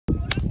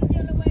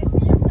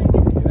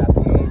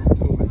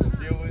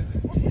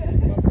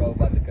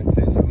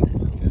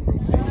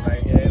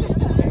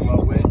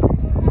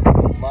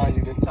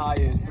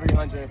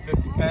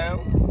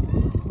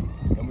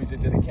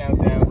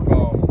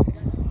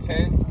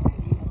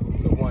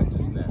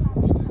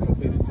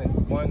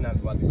1. Now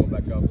we're about to go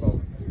back up from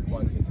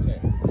 1 to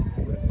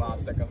 10 with a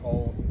 5-second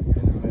hold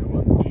in the middle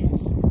of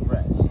each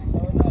breath.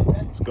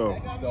 Let's go.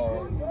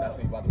 So that's what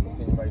we're about to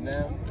continue right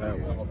now. All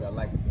right. I hope y'all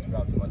like and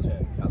subscribe to my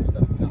channel. College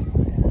Study Time.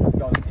 Let's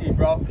go. Let's eat,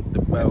 bro. Hit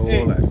the bell, Let's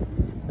eat. all that.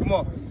 Come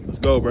on. Let's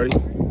go, buddy.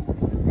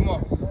 Come on.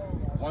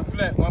 One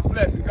flip, one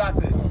flip. You got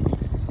this.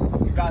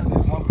 You got this.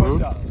 One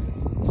push up.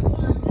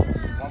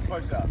 One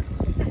push up.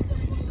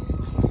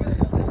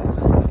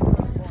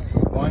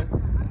 One.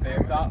 Stay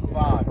up top.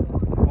 5,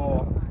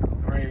 4,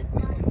 3,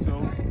 2,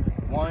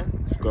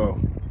 1. Let's go.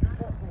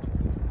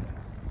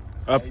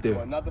 Up Do there.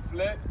 another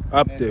flip.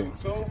 Up then there. Do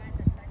 2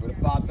 with a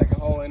 5-second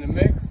hold in the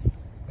mix.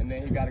 And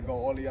then he got to go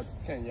all the way up to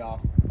 10, y'all.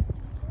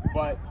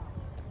 But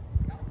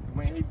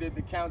when he did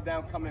the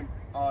countdown coming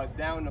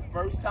down the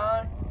first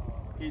time,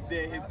 he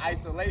did his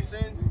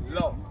isolations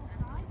low.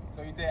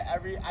 So he did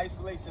every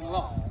isolation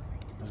low.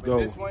 Let's But go.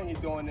 this one, he's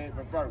doing it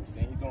reverse.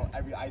 And he's doing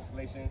every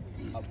isolation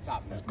up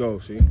top. Let's go,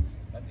 see?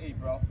 Let's eat,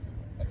 bro.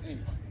 Let's eat.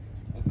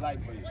 It's light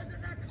for you.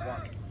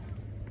 1,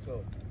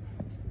 2,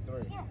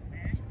 3.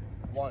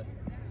 1,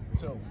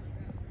 2,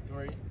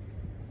 3,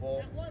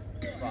 4,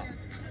 5.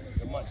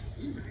 Good money.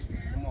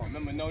 Come on,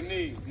 remember, no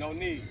knees, no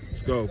knees.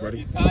 Let's go, buddy.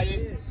 You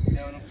tired? Stay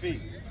on them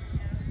feet.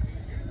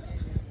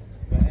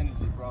 Good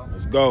energy, bro.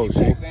 Let's go, Keep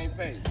see? that same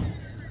pace.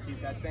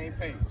 Keep that same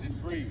pace.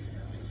 Just breathe.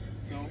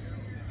 2,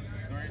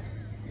 3,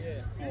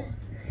 4.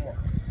 Come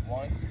on.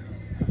 1,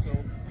 2,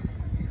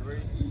 3,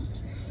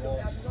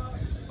 4,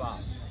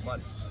 5.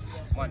 Money.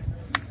 Money.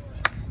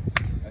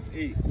 Let's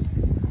eat.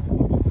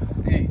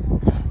 Let's eat.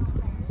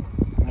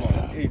 Come on,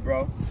 let's eat,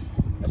 bro.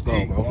 Let's go,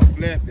 eat. bro. One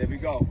flip. There we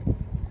go.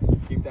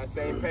 Keep that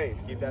same pace.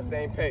 Keep that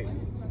same pace.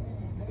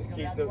 Just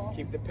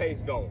keep the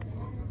pace going.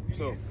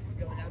 2,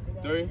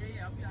 3,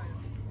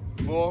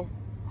 4,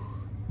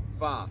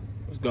 5.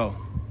 Let's go.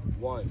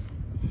 1,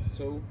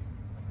 2,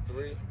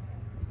 3,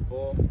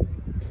 4, 5.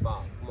 Come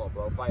on,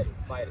 bro. Fight it.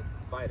 Fight it.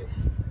 Fight it.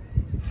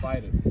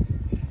 Fight it.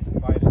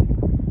 Fight it.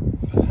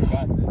 You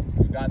got this.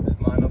 You got this.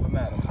 Mind over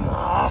matter.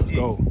 Let's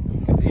go.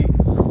 Let's eat.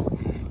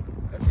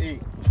 Let's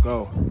eat. Let's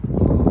go.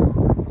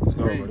 Let's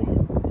go, Breathe. buddy.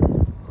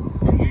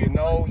 In through your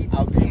nose,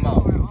 out through your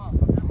mouth.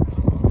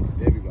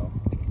 There we go.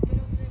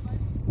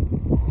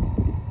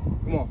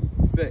 Come on.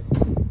 6.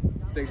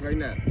 6 right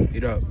now.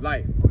 Eat up.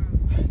 Light.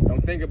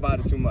 Don't think about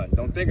it too much.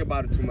 Don't think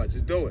about it too much.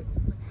 Just do it.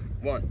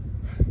 1,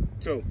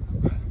 2,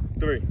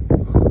 3,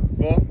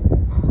 4,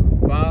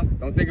 5.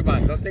 Don't think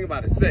about it. Don't think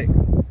about it. 6.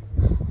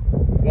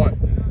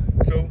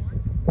 1, 2,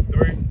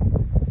 3,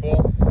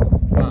 4,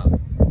 5.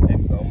 There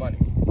we go. Money.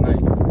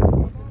 Nice.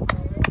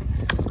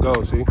 Let's go,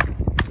 see?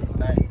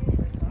 Nice.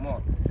 Come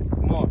on.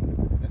 Come on.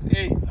 Let's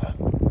eat.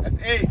 Let's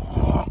eat.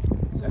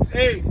 Let's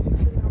eat.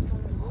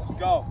 Let's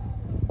go.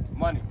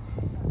 Money.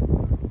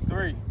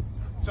 3,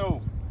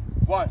 2,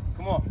 1.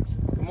 Come on.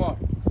 Come on.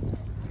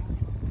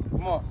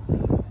 Come on.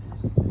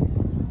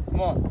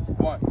 Come on.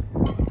 1,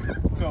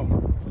 2,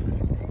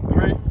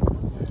 3.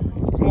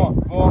 Come on.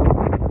 4.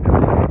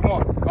 Come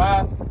on.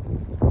 5.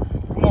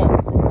 Come on.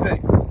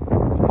 6.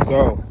 Let's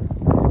go.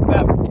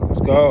 7.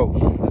 Let's go.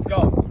 Let's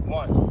go.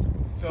 1,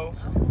 2,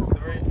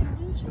 3,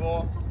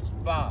 4,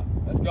 5.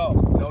 Let's go.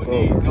 No Let's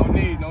knees. go. No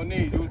knees. No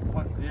knees.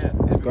 Yeah.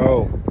 Let's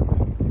go.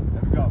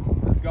 There we go.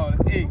 Let's go.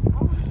 Let's eat.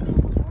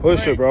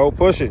 Push it, bro.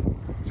 Push it.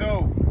 2,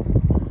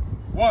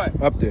 1.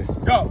 Up there.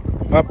 Go.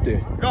 Up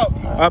there. Go.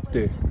 Up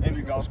there. Here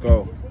we go. Let's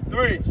go.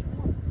 3,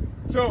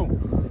 2,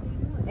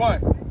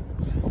 1.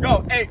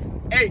 Go. 8.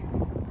 8.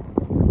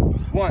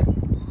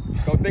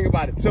 1. Don't think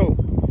about it. 2.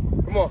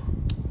 Come on.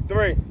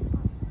 3.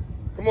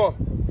 Come on.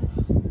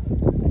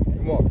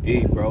 Come on.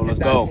 Eat, bro. Let's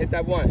Hit that, go. Hit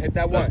that 1. Hit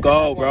that 1. Let's Hit go,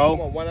 that 1. bro.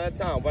 Come on. 1 at a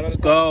time. 1 at a Let's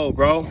time. go,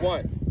 bro.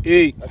 1.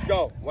 Eat. Let's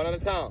go. 1 at a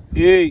time.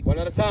 Eat. 1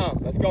 at a time.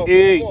 Let's go.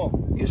 Eat. 4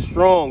 more. Get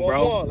strong, 4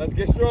 bro. more. Let's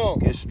get strong.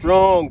 Get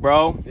strong,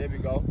 bro. There we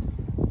go.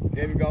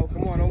 There we go.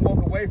 Come on. Don't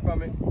walk away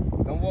from it.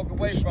 Don't walk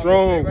away Get from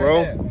strong, it. Stay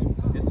bro. right here.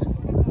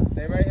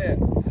 Stay right here.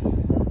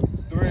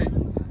 3,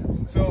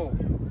 2,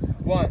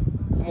 1.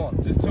 Come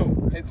on. Just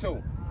 2. Hit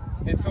 2.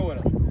 Hit 2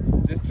 of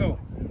them. Just 2.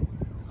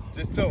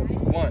 Just 2.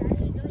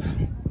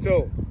 1,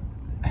 2.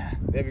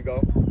 There we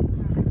go.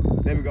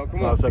 There we go.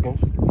 Come on. 5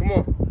 seconds. Come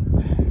on.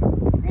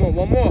 Come on.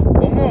 One more.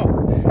 One more.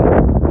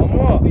 One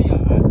more. Go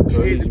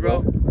Easy, easy,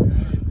 bro.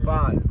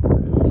 5,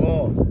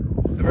 4,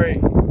 3, 2,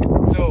 1.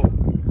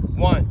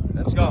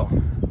 Let's go.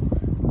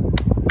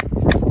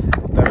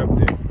 That up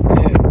there.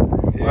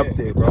 Yeah. Up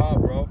there, Good bro.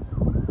 job, bro.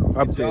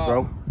 Up Good there, job. bro.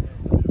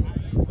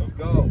 Let's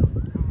go.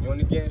 You're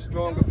only getting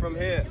stronger from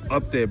here.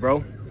 Up there,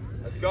 bro.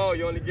 Let's go.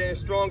 You're only getting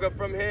stronger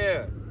from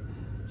here.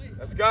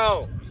 Let's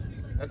go.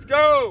 Let's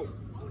go.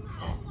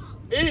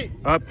 Eat.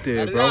 Up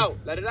there, Let it bro. out.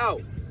 Let it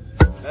out.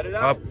 Let it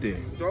out. Up there.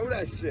 Throw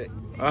that shit.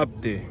 Up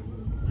there.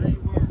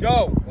 Let's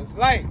go. It's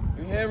light.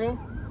 You hear him?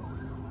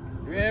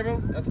 You hear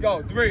him? Let's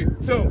go. 3,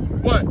 2,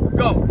 1.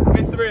 Go.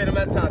 Hit 3 of them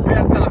at a time. 3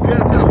 at a time. 3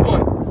 at a time.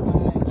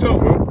 1, 2,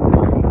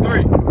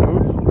 3.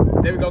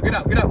 There we go. Get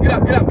up. Get up. Get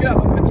up. Get up. Get up.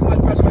 Don't put too much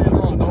pressure on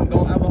your arm.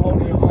 Don't ever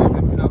hold in your arm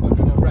if you're not going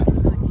to do no reps.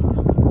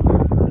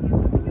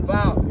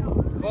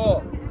 5,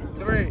 4,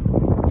 3,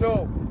 2,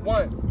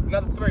 1.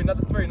 Another 3.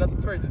 another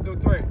three. Just do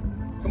 3.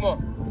 Come on.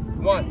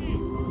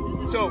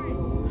 1,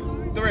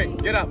 2, 3.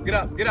 Get up.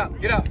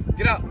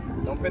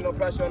 Don't put no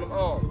pressure on them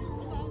arms.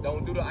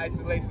 Don't do the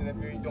isolation if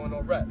you ain't doing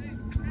no reps.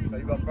 So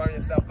you're gonna burn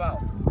yourself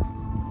out.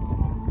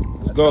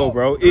 Let's go,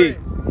 bro. 3, Eat.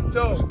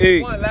 2,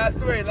 Eat. 1. Last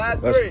 3.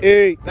 Let's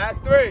eat.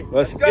 Last 3.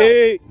 Let's go.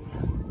 eat.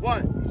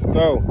 1. Let's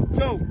go.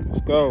 2.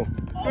 Let's go.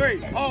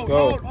 3.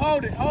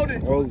 Hold it. Hold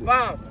it.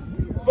 5,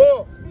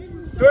 4,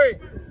 3,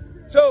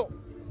 2,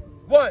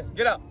 1.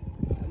 Get up.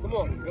 Come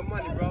on. Good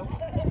money, bro.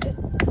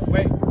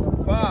 Wait.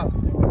 5,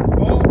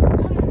 4,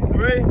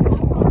 3,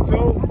 2,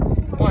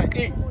 1.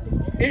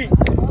 Eat.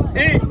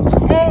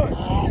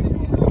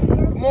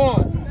 Come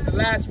on. It's the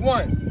last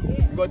one.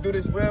 We're gonna do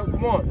this real.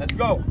 Come on. Let's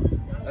go.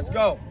 Let's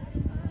go.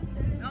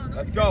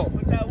 Let's go.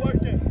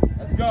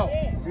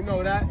 You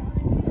know that.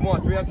 Come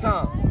on. 3 at a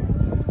time.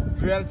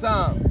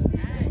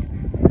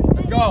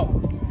 Let's go.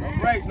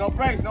 No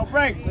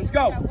breaks. Let's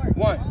go.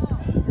 1,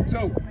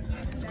 2,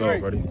 Let's go,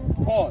 buddy.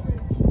 Pause.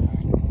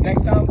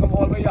 Next time, come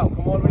all the way up.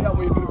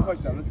 Where you do the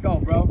push-up. Let's go,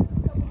 bro.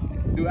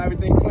 Do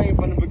everything clean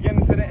from the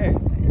beginning to the end.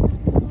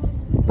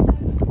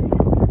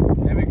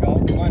 There we go.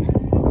 Money.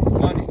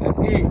 Let's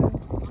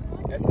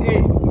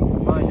eat.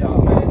 Come on,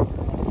 y'all, man.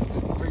 This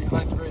is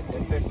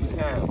 350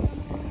 pounds.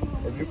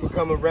 If you could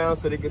come around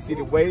so they can see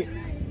the weight.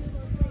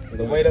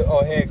 The weight of,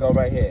 oh, here it go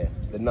right here.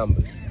 The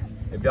numbers.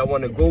 If y'all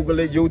want to Google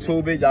it,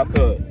 YouTube it, y'all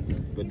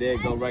could. But there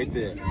it go right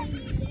there.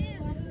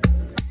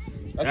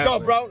 Let's go,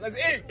 bro. Let's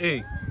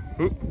eat.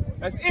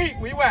 Let's eat.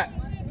 Where you at?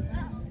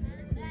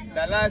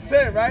 That last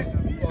 10, right?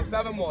 Oh,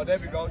 7 more. There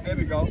we go.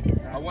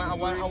 I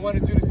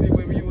wanted you to see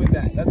where you was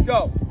at. Let's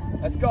go.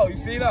 You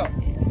see it up.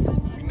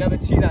 We never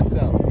cheat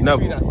ourselves. We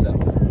treat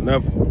ourselves.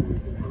 Never.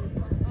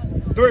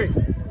 3,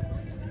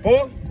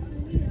 4,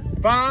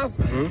 5.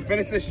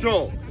 Finish this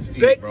strong.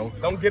 6. Bro.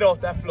 Don't get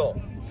off that floor.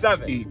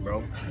 7. Eat,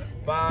 bro.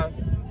 5,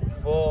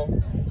 4,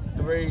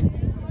 3,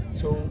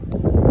 2,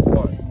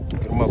 1.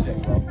 Get him up,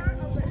 bro.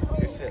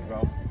 Good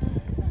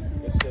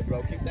shit,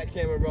 bro. Keep that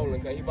camera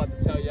rolling, cause he about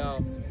to tell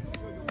y'all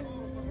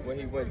what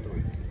he went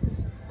through.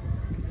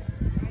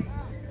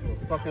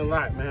 Fucking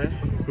lot, man.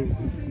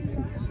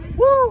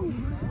 Woo!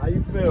 How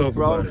you feel, Talk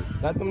bro? about it.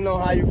 Let them know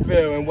how you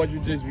feel and what you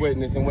just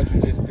witnessed and what you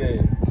just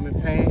did. I'm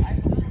in pain,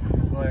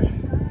 but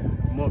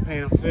the more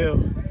pain I feel,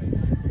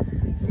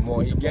 The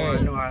more he the more I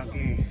gained. know I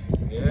gain.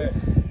 Yeah.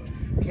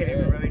 Can't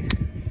even really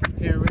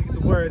get the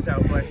words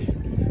out, but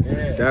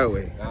Yeah. That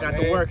way. got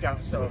the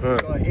workout, so We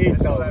gonna eat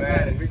That's all though, that man.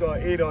 matters. We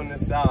gonna eat on the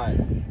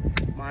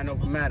side. mind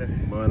over matter.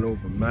 Mind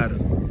over matter.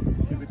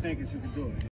 You can think it, you can do it.